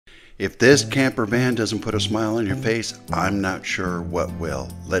If this camper van doesn't put a smile on your face, I'm not sure what will.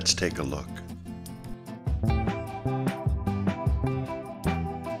 Let's take a look.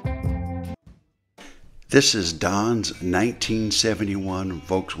 This is Don's 1971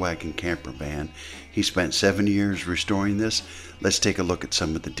 Volkswagen camper van. He spent 7 years restoring this. Let's take a look at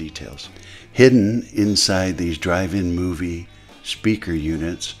some of the details. Hidden inside these drive-in movie speaker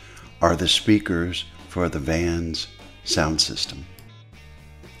units are the speakers for the van's sound system.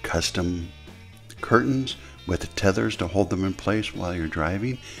 Custom curtains with tethers to hold them in place while you're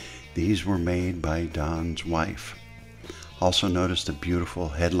driving. These were made by Don's wife. Also notice the beautiful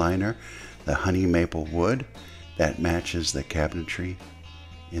headliner, the honey maple wood that matches the cabinetry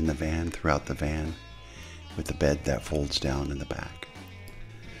in the van throughout the van with the bed that folds down in the back.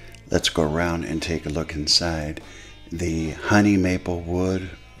 Let's go around and take a look inside. The honey maple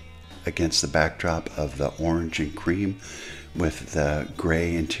wood against the backdrop of the orange and cream with the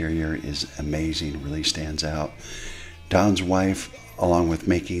gray interior is amazing, really stands out. Don's wife, along with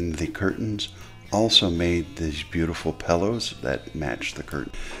making the curtains, also made these beautiful pillows that match the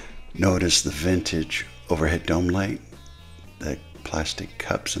curtain. Notice the vintage overhead dome light, the plastic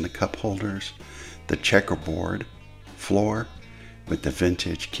cups and the cup holders, the checkerboard floor with the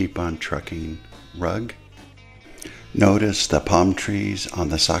vintage Keep On Trucking rug. Notice the palm trees on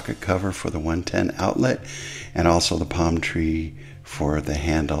the socket cover for the 110 outlet, and also the palm tree for the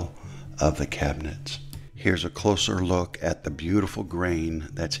handle of the cabinets. Here's a closer look at the beautiful grain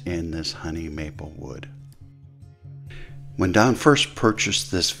that's in this honey maple wood. When Don first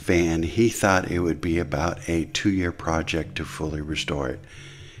purchased this van, he thought it would be about a 2-year project to fully restore it.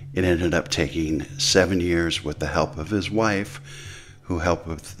 It ended up taking 7 years with the help of his wife, who helped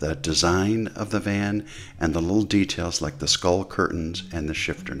with the design of the van and the little details like the skull curtains and the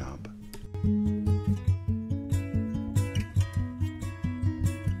shifter knob.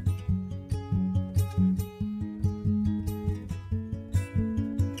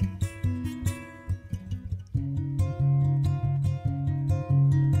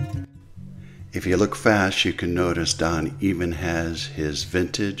 If you look fast, you can notice Don even has his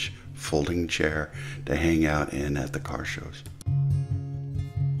vintage folding chair to hang out in at the car shows.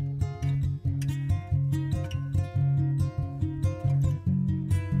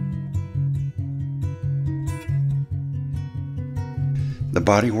 The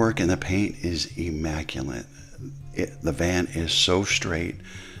bodywork and the paint is immaculate. The van is so straight,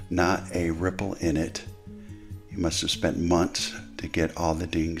 not a ripple in it. You must have spent months to get all the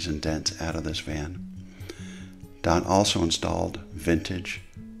dings and dents out of this van. Don also installed vintage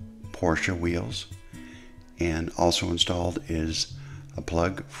Porsche wheels, and also installed is a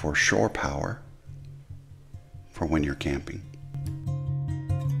plug for shore power for when you're camping.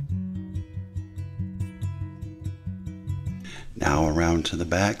 Now around to the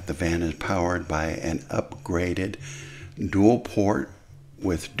back, the van is powered by an upgraded dual port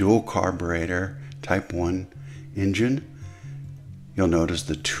with dual carburetor Type 1 engine. You'll notice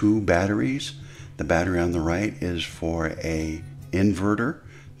the 2 batteries. The battery on the right is for a inverter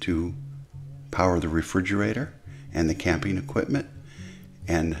to power the refrigerator and the camping equipment,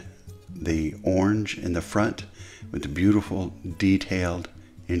 and the orange in the front with the beautiful detailed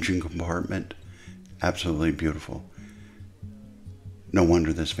engine compartment. Absolutely beautiful. No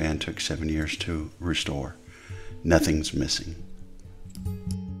wonder this van took 7 years to restore. Nothing's missing.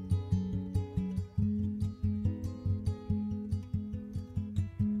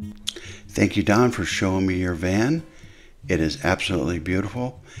 Thank you, Don, for showing me your van. It is absolutely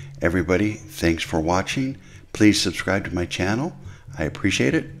beautiful. Everybody, thanks for watching. Please subscribe to my channel. I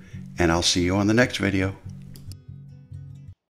appreciate it, and I'll see you on the next video.